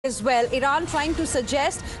As well, Iran trying to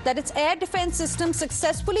suggest that its air defense system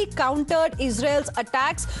successfully countered Israel's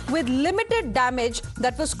attacks with limited damage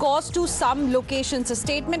that was caused to some locations. A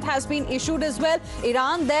statement has been issued as well.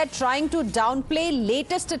 Iran there trying to downplay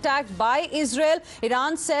latest attack by Israel.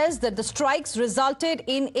 Iran says that the strikes resulted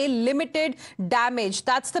in a limited damage.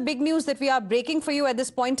 That's the big news that we are breaking for you at this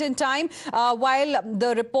point in time. While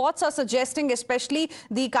the reports are suggesting, especially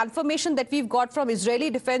the confirmation that we've got from Israeli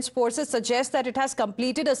Defense Forces, suggests that it has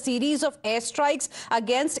completed a series of airstrikes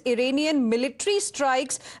against Iranian military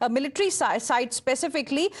sites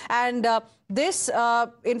specifically, and this,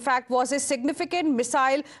 in fact, was a significant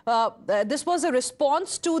missile. This was a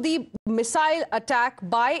response to the missile attack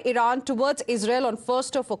by Iran towards Israel on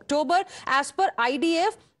 1st of October. As per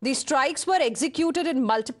IDF, the strikes were executed in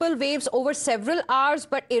multiple waves over several hours,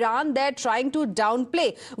 but Iran there trying to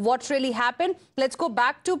downplay what really happened. Let's go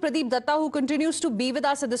back to Pradeep Datta, who continues to be with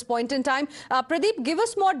us at this point in time. Pradeep, give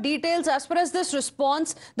us more details as far as this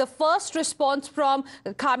response, the first response from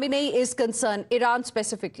Khamenei is concerned, Iran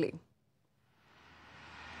specifically.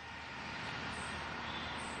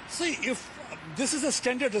 See, if this is a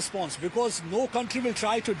standard response, because no country will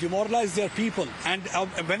try to demoralize their people, and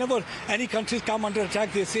whenever any countries come under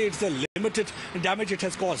attack, they say it's a limited damage it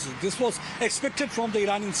has caused. This was expected from the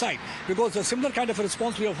Iranian side, because a similar kind of a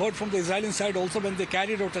response we have heard from the Israeli side also when they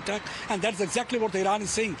carried out attack, and that's exactly what Iran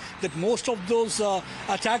is saying, that most of those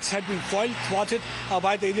attacks had been foiled, thwarted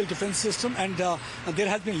by the aerial defense system, and there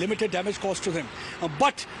has been limited damage caused to them.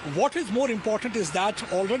 But what is more important is that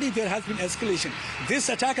already there has been escalation. This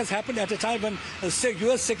attack has happened at a time when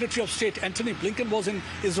U.S. Secretary of State Antony Blinken was in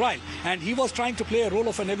Israel, and he was trying to play a role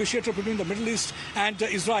of a negotiator between the Middle East and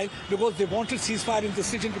Israel, because they wanted ceasefire in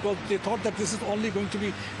this region, because they thought that this is only going to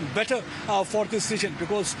be better for this region,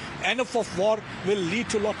 because enough of war will lead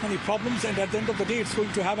to lot many problems, and at the end of the day it's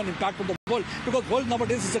going to have an impact on the world, because world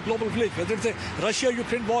nowadays is a global village. Whether it's a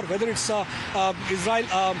Russia-Ukraine war, whether it's Israel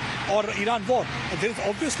or Iran war, there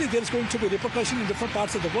is going to be repercussion in different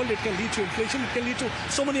parts of the world. It can lead to inflation, it can lead to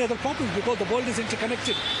so many other problems, because the world is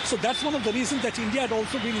interconnected. So that's one of the reasons that India had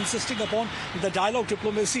also been insisting upon the dialogue,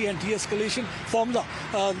 diplomacy and de-escalation formula.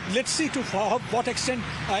 Let's see to what extent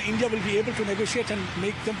India will be able to negotiate and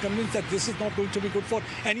make them convinced that this is not going to be good for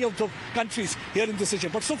any of the countries here in this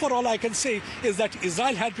region. But so far all I can say is that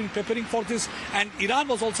Israel had been preparing for this, and Iran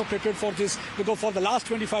was also prepared for this, because for the last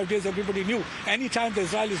 25 days everybody knew anytime the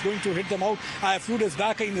Israel is going to hit them out. A few days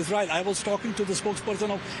back in Israel, I was talking to the spokesperson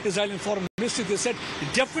of Israeli Foreign Ministry. They said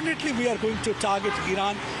definitely we are going to target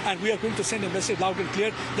Iran, and we are going to send a message loud and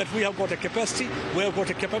clear that we have got a capacity, we have got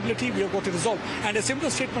a capability, we have got a resolve. And a similar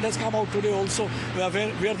statement has come out today also, where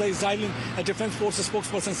the Israeli Defense Forces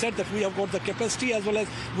spokesperson said that we have got the capacity as well as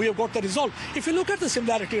we have got the resolve. If you look at the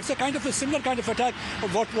similarity, it's a similar kind of attack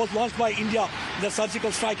of what was launched by India, the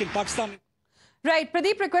surgical strike in Pakistan. Right,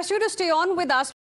 Pradeep, request you to stay on with us.